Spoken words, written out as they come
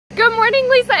morning,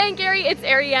 Lisa and Gary. It's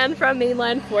Ariane from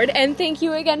Mainland Ford, and thank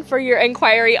you again for your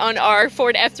inquiry on our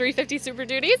Ford F350 Super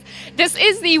Duties. This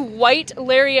is the white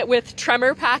Lariat with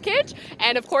tremor package,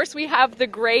 and of course we have the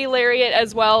gray Lariat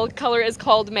as well. Color is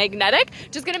called Magnetic.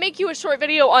 Just gonna make you a short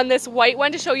video on this white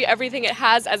one to show you everything it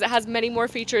has, as it has many more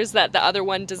features that the other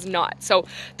one does not. So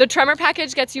the tremor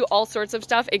package gets you all sorts of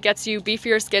stuff. It gets you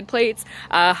beefier skid plates,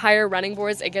 higher running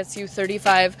boards. It gets you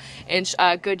 35-inch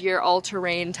Goodyear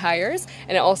all-terrain tires,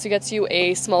 and it also gets you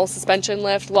a small suspension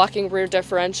lift, locking rear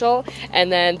differential, and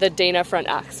then the Dana front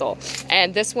axle.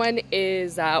 And this one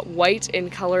is white in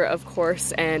color, of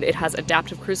course, and it has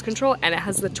adaptive cruise control, and it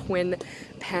has the twin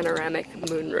panoramic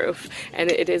moonroof, and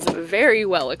it is very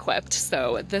well equipped.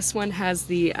 So this one has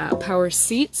the power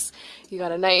seats. You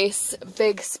got a nice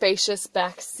big spacious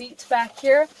back seat back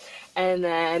here, and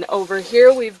then over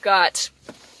here we've got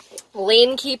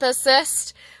lane keep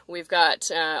assist. We've got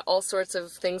all sorts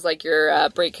of things like your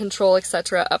brake control,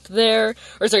 etc. up there,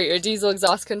 or sorry, your diesel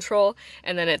exhaust control,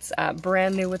 and then it's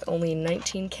brand new with only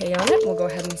 19K on it. We'll go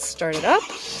ahead and start it up.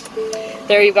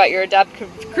 There you've got your adaptive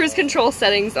cruise control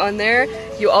settings on there.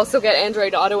 You also get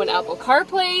Android Auto and Apple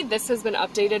CarPlay. This has been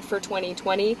updated for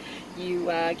 2020. You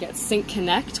get Sync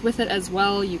Connect with it as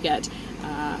well. You get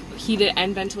heated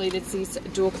and ventilated seats,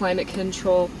 dual climate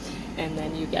control, and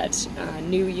then you get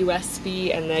new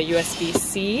USB and the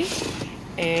USB-C.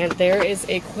 And there is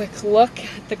a quick look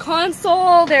at the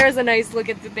console. There's a nice look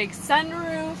at the big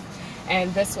sunroof.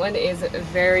 And this one is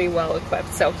very well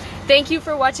equipped. So thank you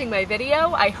for watching my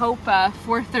video. I hope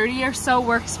 4:30 or so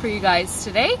works for you guys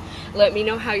today. Let me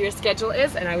know how your schedule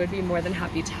is, and I would be more than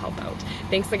happy to help out.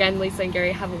 Thanks again, Lisa and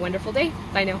Gary. Have a wonderful day.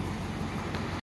 Bye now.